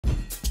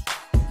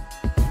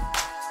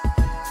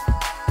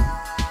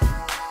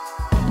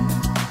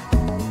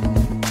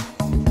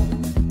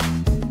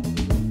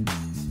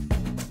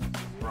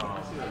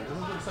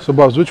So,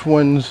 Bubs, which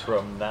ones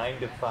From 9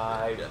 to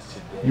 5 today.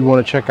 you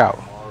want to check out?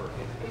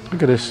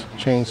 Look at this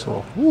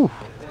chainsaw. Woo. Is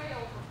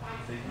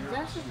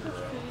that supposed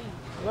to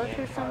be blood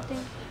or something?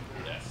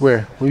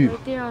 Where?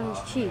 Right there on his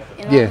cheek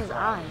and Yeah. on his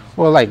eyes.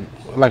 Well,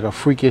 like a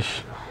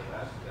freakish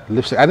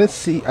lipstick. I didn't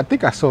see. I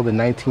think I saw the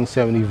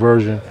 1970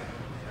 version,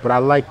 but I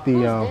like the.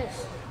 What's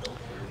this?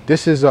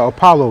 This is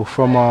Apollo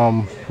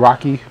from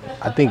Rocky.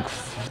 I think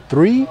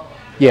 3.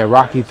 Yeah,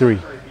 Rocky 3.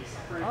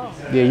 Oh.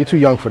 Yeah, you're too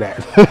young for that.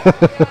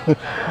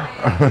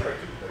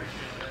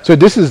 So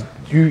this is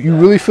you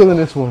really feeling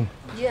this one?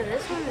 Yeah,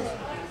 this one is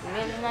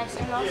really nice.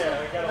 And also,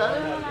 the other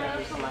one I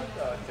also like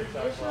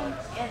this one,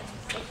 and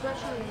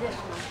especially this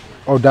one.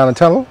 Oh,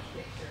 Donatello.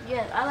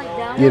 Yeah, I like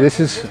that Yeah, one. this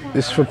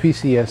is from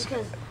PCS.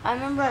 Because I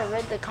remember I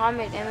read the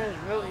comic and it was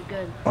really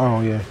good.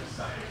 Oh yeah,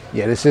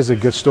 yeah. This is a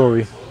good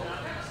story.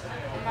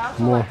 And I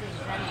also More. like this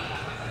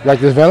Venom. Like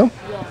this Venom?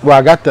 Yeah. Well,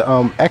 I got the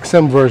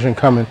XM version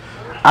coming.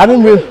 I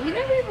didn't really. We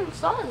never even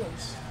saw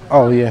this.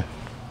 Oh yeah,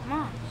 Come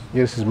on.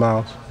 yeah. This is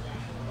Miles.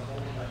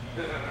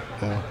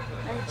 And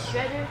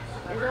Shredder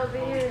is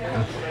over here.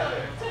 And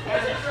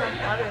some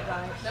other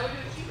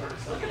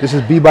guys. This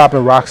is Bebop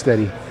and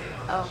Rocksteady.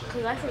 Oh,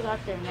 because I forgot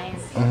their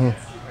names.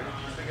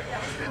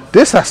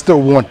 This I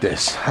still want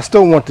this. I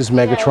still want this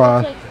Yeah,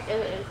 Megatron.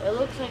 it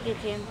looks like it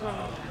came from.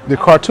 The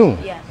cartoon.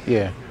 Yeah.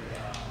 Yeah.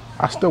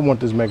 I still want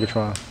this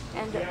Megatron.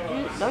 And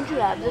don't you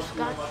have this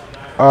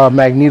guy?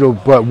 Magneto,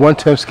 but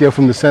 1/10 scale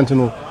from the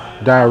Sentinel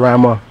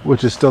diorama,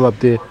 which is still up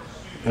there.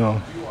 You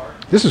know,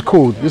 this is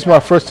cool. This is my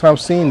first time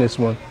seeing this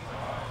one.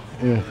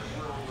 Yeah.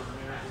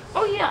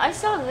 Oh yeah, I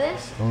saw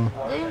this.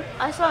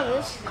 I saw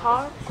this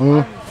car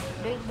on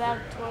Big Bad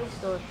Toy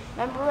Store.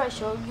 Remember I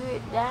showed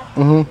you that?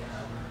 Mhm.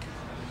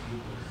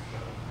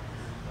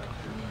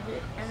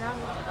 And now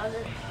the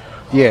other.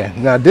 Yeah.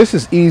 Now this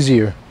is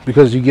easier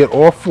because you get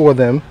all 4 of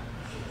them.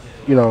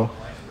 You know,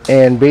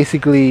 and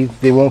basically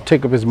they won't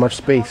take up as much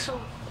space.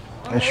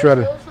 And Shredder.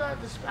 We also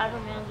have the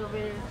Spider-Mans over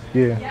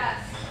here. Yeah.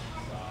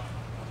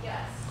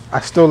 I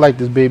still like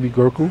this baby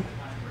Gurku,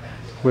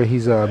 where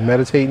he's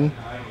meditating.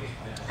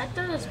 I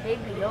thought it was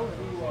Baby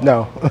Yoda.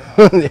 No,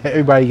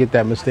 everybody get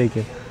that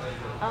mistaken.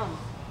 Oh.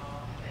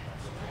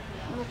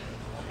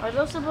 Are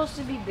those supposed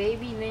to be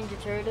baby Ninja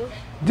Turtles?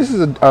 This is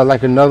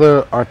like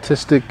another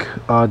artistic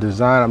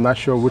design. I'm not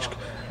sure which.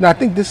 No, I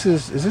think this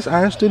is this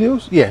Iron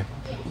Studios? Yeah,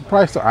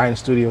 probably still Iron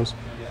Studios.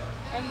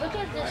 And look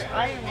at this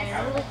Iron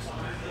Man. It looks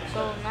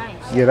so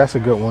nice. Yeah, that's a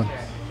good one.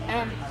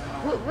 And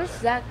what's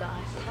that guy?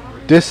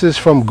 This is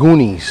from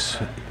Goonies.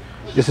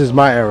 This is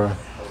my era.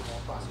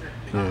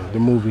 Yeah, the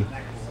movie.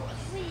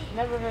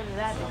 Never heard of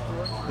that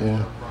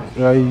before.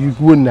 Yeah, you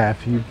wouldn't have.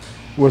 You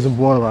wasn't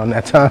born around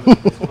that time.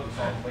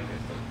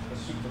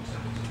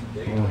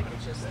 Yeah.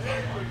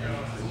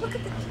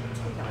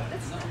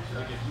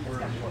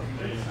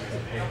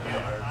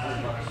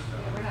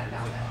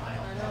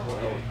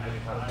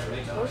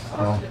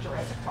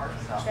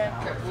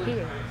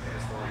 Here.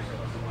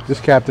 This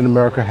Captain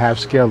America half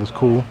scale is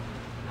cool.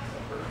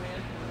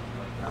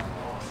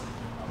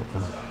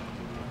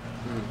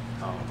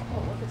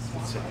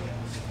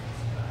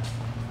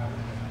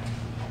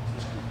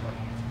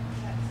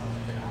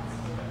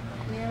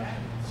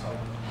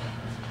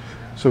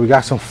 So we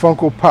got some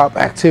Funko Pop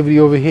activity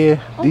over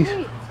here. Oh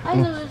wait, I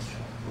know this.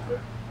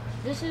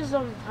 This is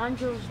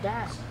Hanjo's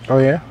dad. Oh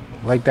yeah,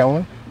 like that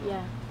one.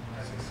 Yeah.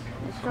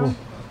 It's Cool.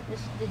 This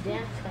is the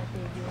dance that they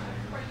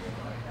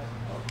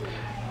do.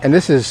 And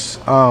this is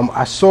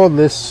I saw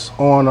this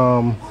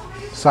on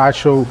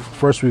Sideshow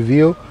first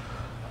reveal.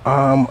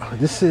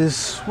 This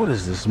is what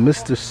is this,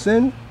 Mr.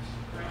 Sin?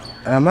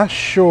 And I'm not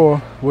sure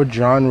what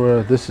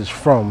genre this is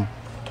from.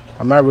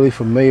 I'm not really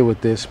familiar with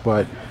this,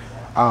 but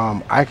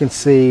I can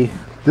say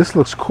this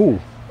looks cool.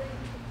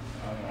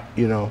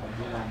 You know,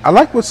 I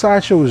like what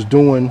Sideshow is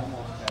doing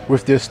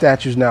with their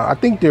statues now. I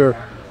think they're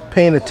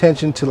paying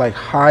attention to like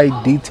high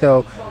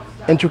detail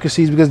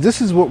intricacies, because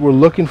this is what we're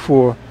looking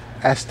for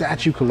as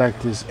statue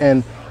collectors.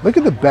 And look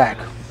at the back,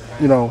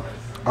 you know,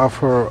 of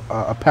her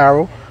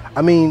apparel.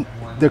 I mean,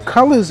 the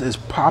colors is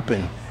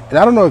popping, and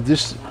I don't know if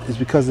this is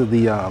because of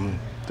the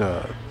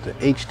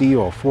HD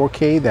or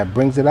 4K that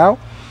brings it out,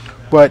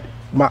 but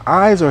my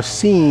eyes are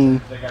seeing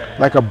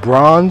like a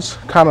bronze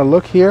kind of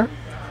look here,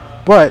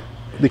 but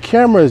the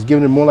camera is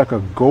giving it more like a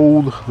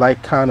gold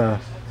like kind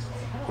of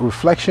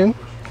reflection,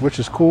 which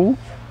is cool.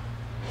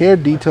 Hair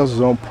details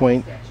is on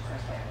point,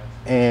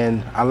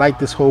 and I like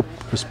this whole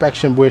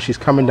perspective where she's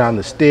coming down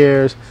the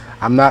stairs.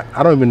 I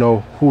don't even know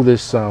who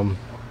this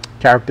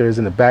character is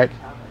in the back.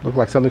 Look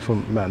like something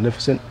from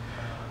Magnificent.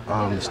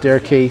 The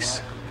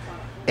staircase,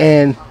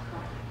 and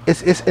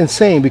it's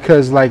insane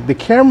because like the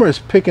camera is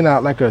picking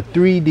out like a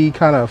 3D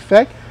kind of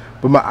effect,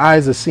 but my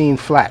eyes are seeing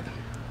flat.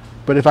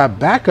 But if I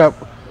back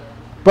up,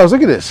 Buzz,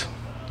 look at this.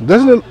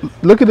 Doesn't it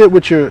look at it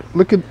with your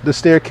look at the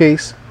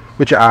staircase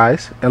with your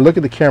eyes, and look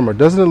at the camera?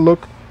 Doesn't it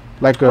look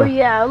like a Oh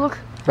yeah, look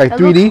like it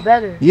 3D? looks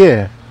better.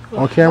 Yeah,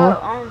 on camera.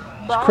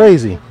 But It's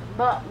crazy.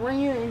 But when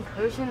you're in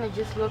person, it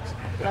just looks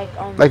like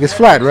on. Like it's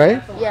flat,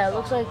 right? Yeah, it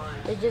looks like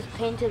they just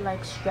painted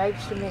like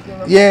stripes to make it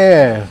look.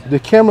 Yeah, the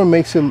camera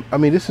makes it. I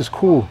mean, this is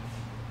cool.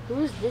 Who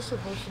is this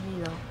supposed to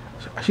be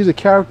though? She's a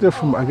character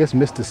from, I guess,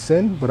 Mr.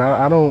 Sin, but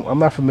I'm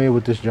not familiar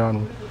with this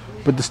genre.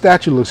 But the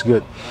statue looks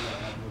good.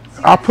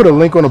 I'll put a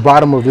link on the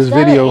bottom of this Is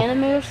that video. an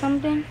anime or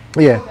something?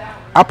 Yeah,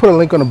 I'll put a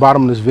link on the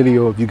bottom of this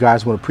video if you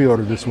guys want to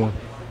pre-order this one.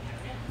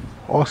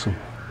 Awesome.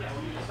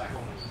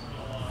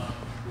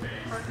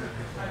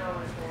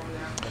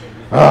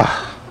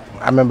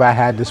 I remember I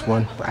had this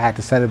one. I had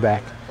to send it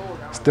back.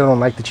 Still don't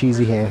like the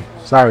cheesy hand.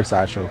 Sorry,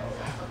 Sideshow.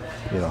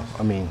 You know,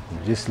 I mean,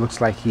 it just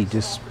looks like he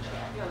just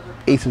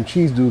ate some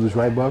cheese doodles,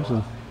 right, Bubs?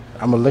 And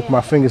I'm gonna lick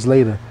my fingers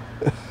later.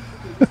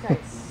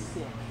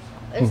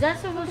 Is that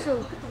supposed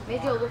to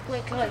make it look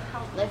like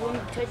when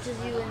it touches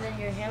you and then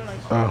your hand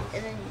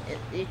and then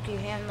your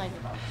hand like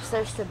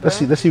starts to burn?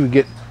 Let's see if we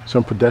get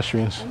some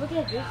pedestrians. And look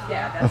at this.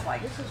 Yeah, that's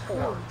like This is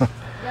cool.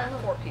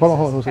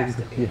 Hold on a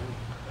second. Yeah.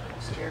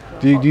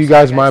 Do you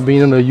guys mind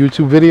being in a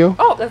YouTube video?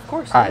 Oh, of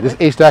course. All right, this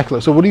is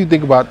HStats. So what do you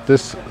think about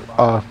this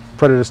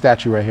Predator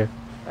statue right here?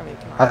 I mean,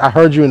 I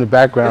heard you in the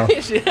background.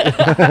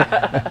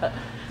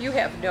 you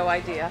have no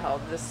idea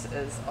how this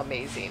is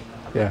amazing.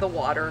 Yeah. The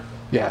water.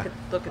 Yeah.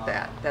 Look at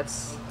that.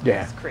 That's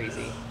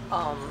crazy.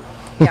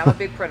 Yeah, I'm a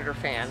big Predator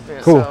fan.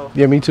 Cool. So,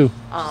 Yeah, me too.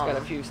 just got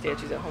a few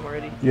statues at home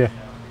already. Yeah.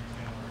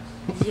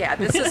 Yeah,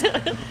 this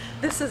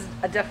is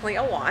definitely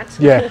a want.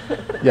 Yeah.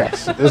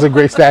 Yes. It's a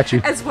great statue.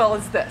 As well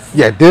as this.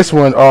 Yeah, this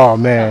one. Oh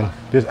man,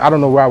 I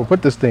don't know where I would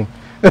put this thing.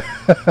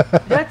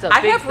 That's a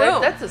I big, have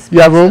room. That's a space,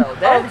 You have room? though.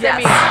 That's,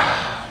 yes.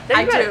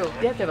 I do.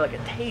 You have to have like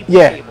a table.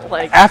 Yeah.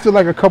 Like, After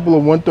like a couple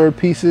of 1/3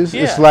 pieces,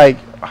 it's Yeah. like,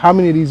 how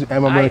many of these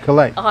am I going to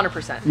collect?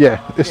 100%.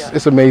 Yeah,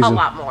 it's amazing. A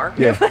lot more.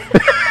 Yeah.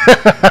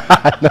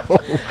 I know.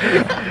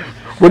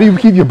 Where do you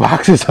keep your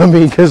boxes? I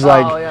mean, because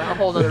like oh yeah, a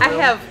whole other room.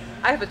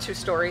 I have a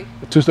 2-story,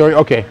 2-story.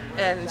 Okay,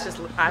 and it's just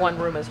One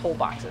room has whole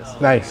boxes.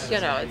 nice. You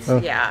know, it's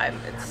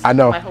it's. I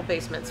know. My whole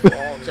basement's full.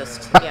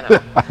 Just you know.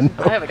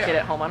 I have a kid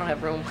at home. I don't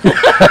have room.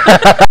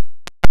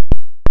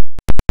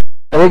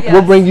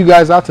 What brings you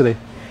guys out today?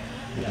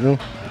 You know,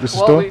 this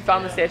Well, store. we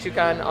found the statue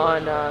con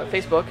on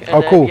Facebook. And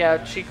Oh, then, cool.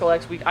 Yeah, she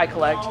collects. I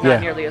collect. Not Yeah.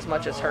 nearly as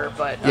much as her,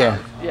 but Yeah.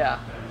 yeah.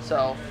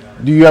 So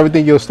Do you ever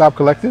think you'll stop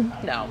collecting?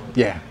 no,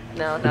 Yeah.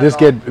 no, not Just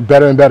at all. get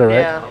better and better, right?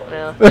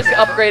 Yeah. Just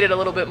upgrade it a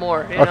little bit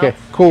more. You Okay, know?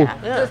 cool.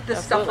 Yeah, the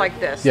stuff like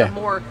this, Yeah. the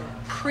more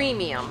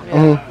premium,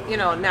 you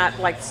know, not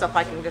like stuff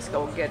I can just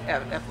go get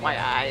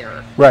FYI or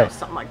you Right. know,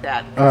 something like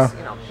that. 'Cause,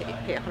 you know,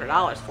 pay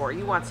 $100 for.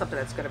 You want something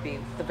that's going to be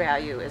the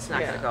value is not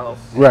going to go.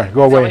 Right,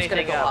 go So away.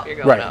 anything go up, up. you're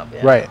going Right, up.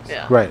 Yeah. right,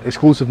 Yeah. right.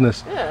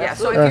 Exclusiveness. Yeah. Yeah.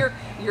 So absolutely.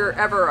 if you're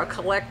ever a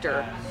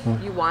collector,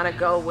 you want to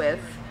go with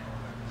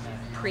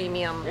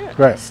premium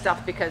Right.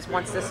 stuff because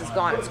once this is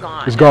gone, it's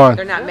gone. It's gone.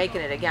 They're not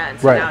making it again,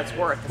 so Right. now it's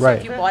worth. So Right.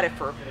 if you bought it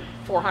for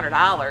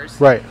 $400,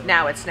 Right.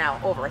 now it's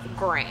over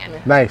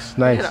 $1,000. Nice,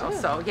 nice. You know,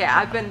 so yeah,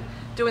 I've been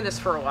doing this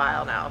for a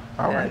while now.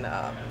 All right. And,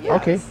 yeah,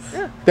 Okay.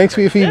 it's- Thanks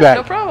for your feedback.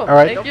 no problem. All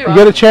right. Thank you. You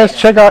get a chance,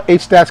 check out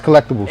HStats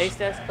Collectibles.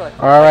 HStats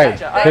Collectibles. All right.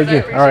 Gotcha. Thank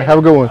you. All right. Have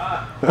a good one.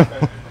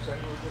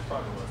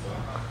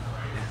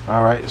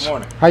 All right. Good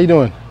morning. How you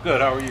doing?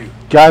 Good, how are you?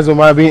 Guys don't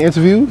mind being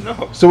interviewed?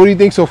 No. So what do you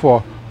think so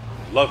far?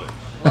 Love it.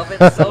 Love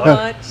it so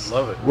much.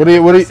 Love it. What do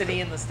you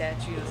Diversity in the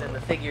statues and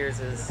the figures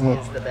is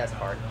the best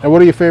part. and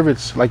what are your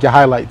favorites? Like your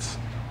highlights?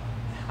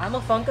 I'm a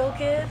Funko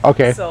kid.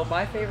 Okay. So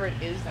my favorite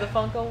is the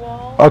Funko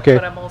wall. Okay.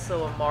 But I'm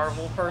also a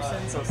Marvel person,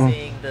 so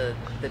seeing the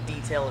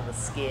detail in the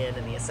skin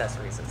and the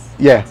accessories is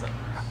Yeah. awesome.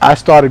 I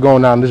started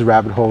going down this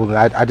rabbit hole and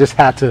I just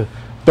had to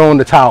throw in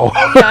the towel.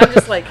 Yeah, I'm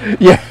just like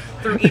Yeah.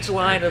 through each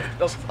line of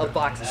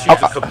boxes. She's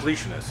a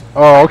completionist.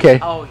 Oh, okay.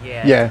 Oh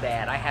yeah, Yeah. it's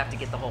bad. I have to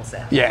get the whole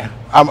set. Yeah,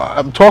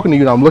 I'm talking to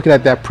you now. I'm looking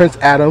at that Prince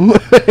Adam,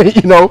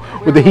 you know,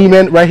 with the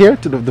He-Man right here,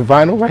 to the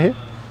vinyl right here.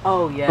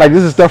 Oh yeah. Like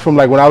this is stuff from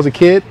like when I was a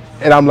kid,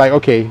 and I'm like,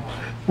 okay,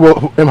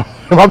 well, am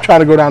I trying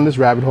to go down this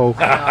rabbit hole,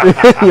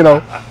 you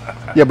know?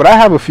 Yeah, but I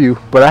have a few,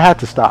 but I had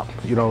to stop.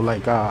 You know,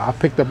 like I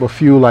picked up a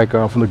few like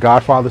from the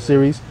Godfather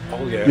series.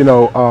 Oh yeah. You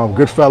know,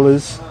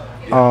 Goodfellas,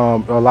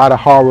 a lot of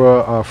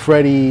horror,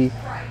 Freddy,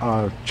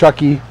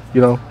 Chucky.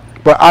 You know,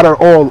 but out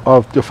of all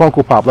of the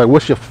Funko Pop, like,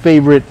 what's your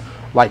favorite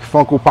like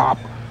Funko Pop?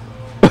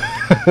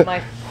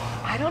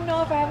 I don't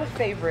know if I have a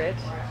favorite.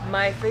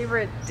 My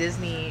favorite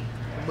Disney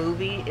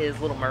movie is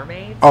Little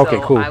Mermaid. Okay,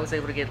 so cool. I was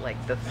able to get like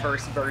the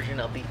first version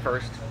of the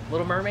first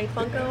Little Mermaid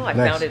Funko. I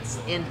Nice. found it's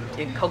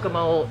in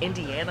Kokomo,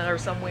 Indiana or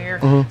somewhere.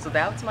 So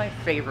that's my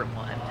favorite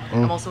one.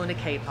 I'm also into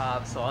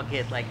K-pop, so I'll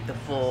get like the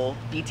full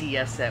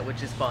BTS set,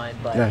 which is fun.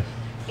 But Nice.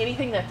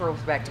 anything that throws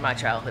back to my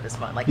childhood is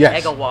fun. Like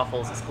Yes. Eggo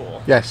waffles is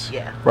cool. Yes.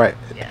 Yeah. Right.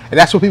 Yeah. And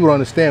that's what people don't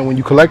understand when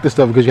you collect this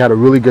stuff because you had a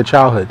really good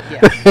childhood.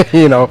 Yeah.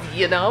 You know.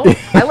 You know,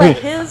 I like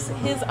his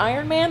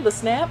Iron Man, the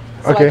snap.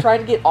 So Okay. I try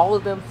to get all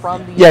of them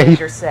from the Yeah,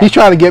 Avengers set. he's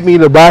trying to get me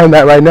to buy him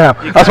that right now.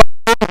 That's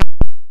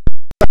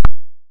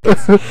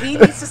why, He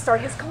needs to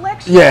start his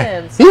collection.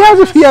 yeah. So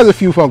He has a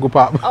few Funko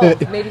Pop. Oh,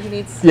 maybe he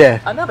needs Yeah.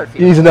 another He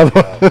few. needs another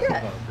one.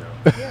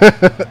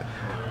 Yeah.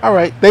 All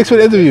right. Thanks for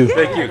the interview.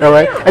 Thank you. All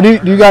right. And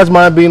do you guys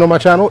mind being on my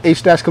channel,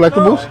 HStats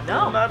Collectibles? No.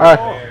 All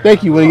right.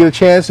 Thank you. When you get a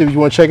chance, if you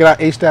want to check it out,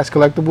 HStats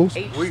Collectibles.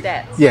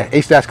 HStats. Yeah,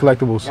 HStats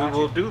Collectibles. We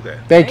will do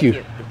that. Thank you.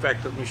 In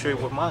fact, let me show you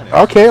what mine is.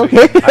 Okay. I do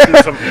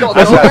some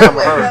HStats from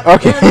her.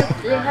 Okay.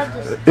 They have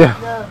this, Yeah.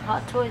 the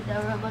hot toys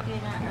that we were looking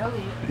at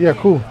earlier. Yeah.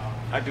 Cool.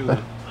 I do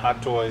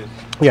Hot Toys,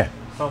 Yeah.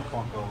 some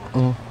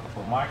Funko.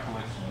 For my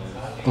collection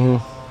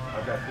is,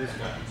 I've got this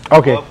guy.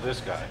 Okay. I love this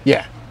guy.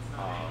 Yeah.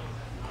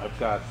 I've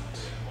got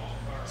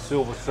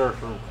Silver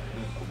Surfer.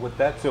 With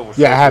that Silver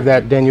Surfer. Yeah. I have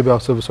that Daniel Bell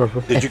Silver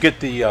Surfer. Did you get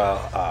the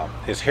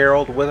his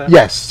Herald with it?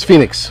 Yes.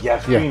 Phoenix.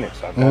 Yes, Yeah.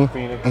 Phoenix. I've got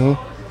Phoenix.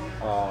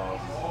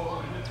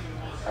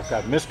 I've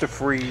got Mr.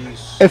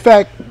 Freeze. In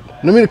fact,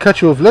 let me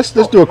cut you off. Let's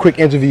do a quick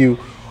interview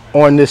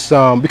on this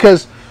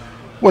because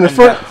when the And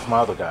first. that's my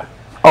other guy.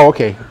 Oh,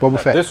 okay. Boba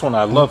Fett. This one,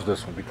 I love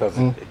this one because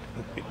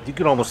you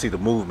can almost see the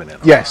movement in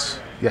it. Yes.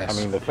 Yes. I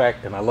mean, the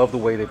fact, and I love the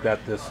way they've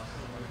got this.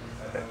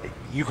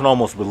 You can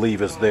almost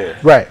believe it's there.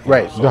 Right, You know,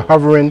 right. so- The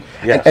hovering,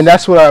 Yes. and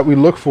that's what we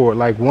look for.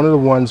 Like one of the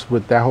ones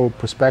with that whole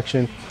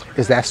perspection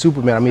is that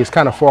Superman. I mean, it's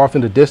kind of far off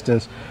in the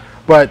distance,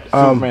 but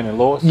Superman and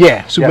Lois?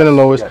 Yeah, Superman Yes, and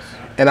Lois. yes.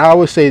 And I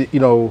always say, you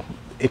know,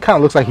 it kind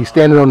of looks like he's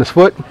standing on his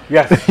foot.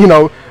 Yes. You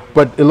know,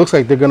 but it looks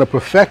like they're gonna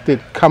perfect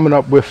it coming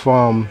up with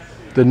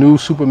the new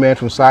Superman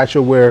from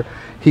Sideshow where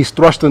he's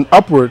thrusting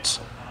upwards,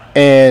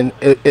 and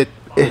the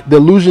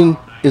illusion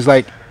is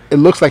like it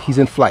looks like he's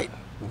in flight,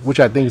 which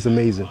I think is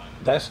amazing.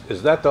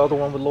 Is that the other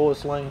one with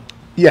Lois Lane?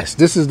 Yes,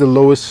 this is the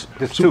Lois.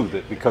 There's two,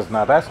 because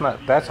now that's Iron.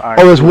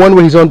 Oh, there's one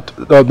where he's on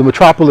the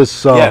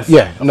Metropolis. Yes,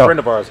 Yeah, a no. friend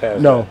of ours has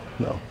No,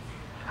 no.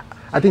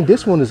 I think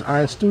this one is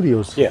Iron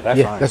Studios. Yeah, that's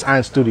Iron. That's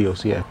Iron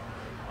Studios. Yeah.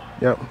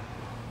 Yep.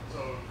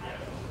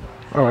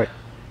 All right.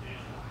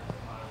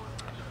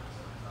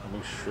 Let me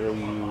show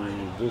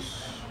you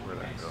this. Where'd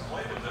that go?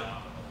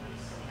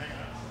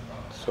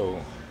 So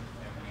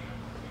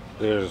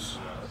there's,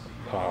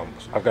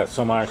 I've got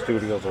some Iron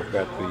Studios. I've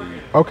got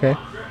the Okay.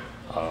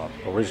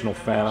 original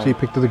Phantom. So you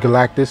picked up the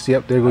Galactus.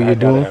 Yep. There you go. I You're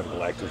gotta doing. have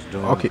Galactus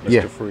Doom. Okay. Mr.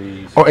 Yeah.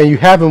 Freeze. Oh, and you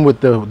have him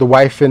with the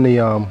wife and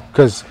the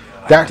because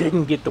I that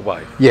didn't get the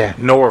wife. Yeah.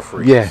 Nora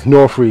Freeze. yeah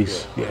Nora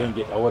Freeze. Yeah.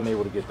 I wasn't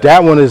able to get that.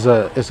 That one is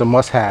a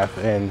must-have,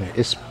 and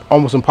it's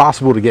almost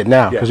impossible to get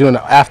now because Yeah. you're in the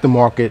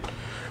aftermarket.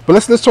 But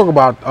let's talk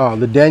about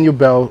the Daniel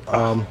Bell.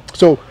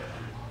 So,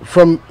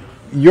 from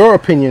your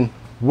opinion,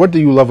 what do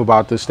you love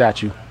about this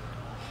statue?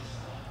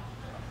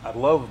 I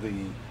love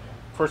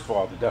first of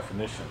all, the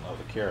definition of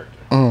the character.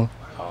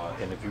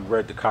 And if you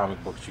read the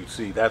comic books, you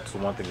see that's the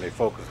one thing they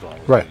focused on,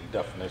 was Right. the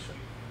definition.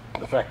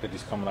 The fact that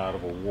he's coming out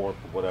of a warp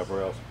or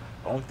whatever else.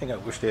 The only thing I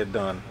wish they had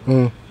done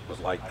was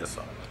light this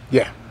up.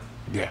 Yeah,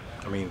 yeah,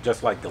 I mean,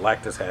 just like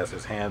Galactus has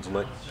his hands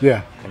lit.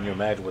 yeah. Can you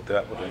imagine what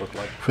that would have looked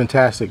like?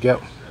 Fantastic.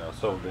 Yep. You know,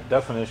 so the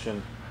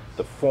definition,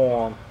 the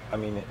form, I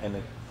mean,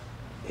 and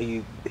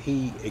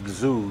he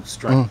exudes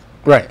strength,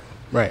 Right,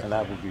 right. and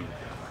that would be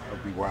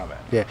where I'm at.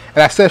 Yeah,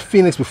 and I said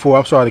Phoenix before.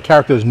 I'm sorry. The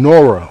character is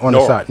Nora on the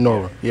Nora, side.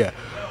 Nora. Yeah.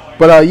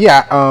 But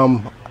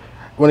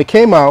when it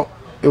came out,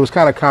 it was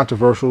kind of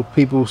controversial.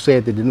 People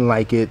said they didn't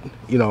like it,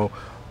 you know.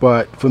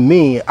 But for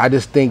me, I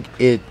just think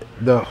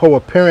the whole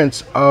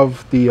appearance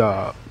of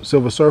the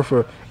Silver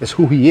Surfer is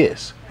who he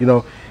is. You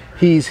know,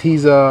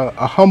 he's a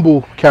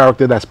humble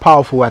character that's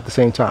powerful at the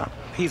same time.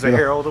 He's a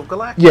herald of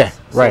Galactus. Yeah,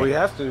 right. So he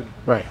has to,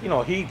 Right. You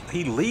know, he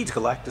leads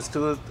Galactus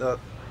to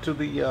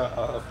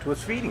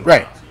his feeding.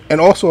 Right, and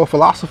also a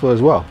philosopher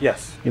as well.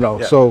 Yes. You know,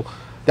 Yeah. so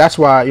that's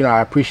why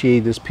I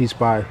appreciate this piece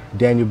by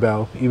Daniel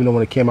Bell, even though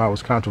when it came out it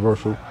was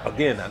controversial.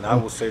 Again, and I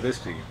will say this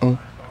to you: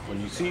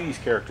 when you see these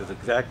characters,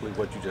 exactly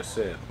what you just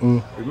said.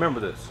 Remember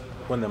this: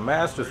 when the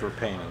masters were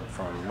painting,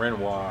 from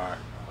Renoir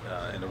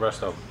and the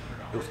rest of them,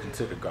 it was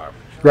considered garbage.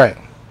 Right.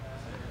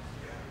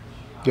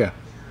 Yeah,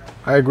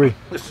 I agree.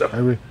 So- I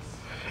agree.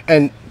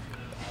 And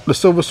the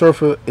Silver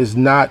Surfer is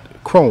not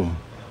chrome,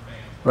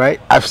 right?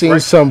 I've seen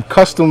Right. some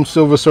custom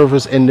Silver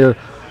Surfers and they're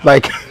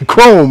like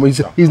chrome.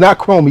 He's not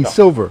chrome. He's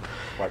silver.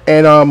 Right.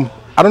 And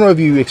I don't know if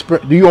you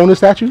do you own the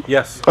statue?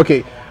 Yes.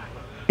 Okay.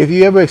 If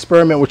you ever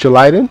experiment with your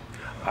lighting,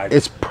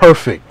 it's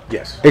perfect.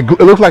 Yes. It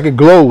looks like it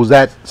glows.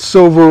 That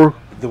silver.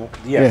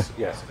 Yes.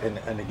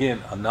 And again,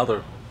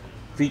 another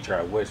feature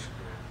I wish,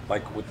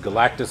 like with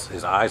Galactus,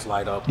 his eyes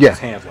light up, Yeah. his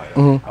hands light up.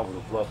 I would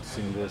have loved to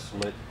see this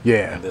lit.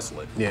 Yeah. And this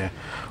lit. Yeah.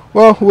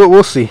 Well,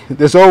 we'll see.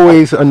 There's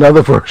always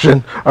another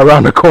version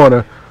around the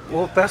corner.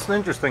 Well, that's the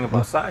interesting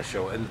about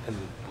Sideshow, and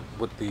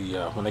with the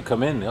when they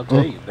come in, they'll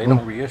tell you they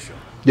don't reissue,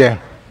 Yeah.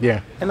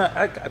 Yeah. and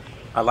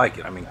I like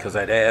it. I mean, because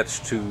that adds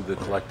to the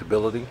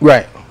collectability.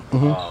 Right.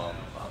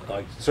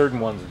 Like certain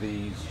ones of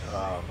these,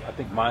 I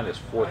think mine is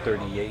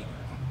 438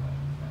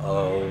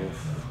 of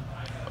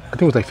I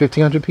think it was like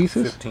 1,500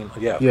 pieces. 15.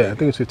 Yeah. Yeah, I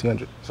think it's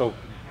 1,500. So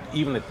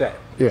even at that.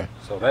 Yeah.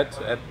 So that's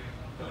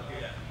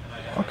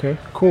Okay.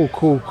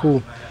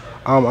 Cool.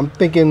 I'm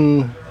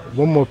thinking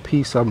one more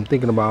piece. I'm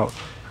thinking about.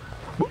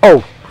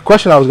 Oh,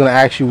 question I was going to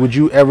ask you: would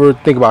you ever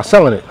think about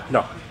selling it?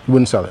 no. You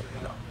wouldn't sell it.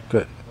 No.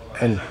 Good.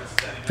 And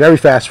Very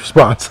fast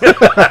response. All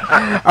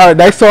right,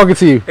 nice talking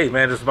to you. Hey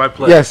man, this is my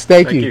pleasure. Yes,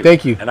 thank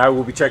you. And I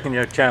will be checking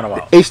your channel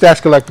out.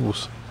 HStats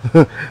Collectibles.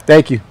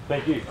 Thank you.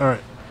 Thank you. All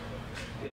right.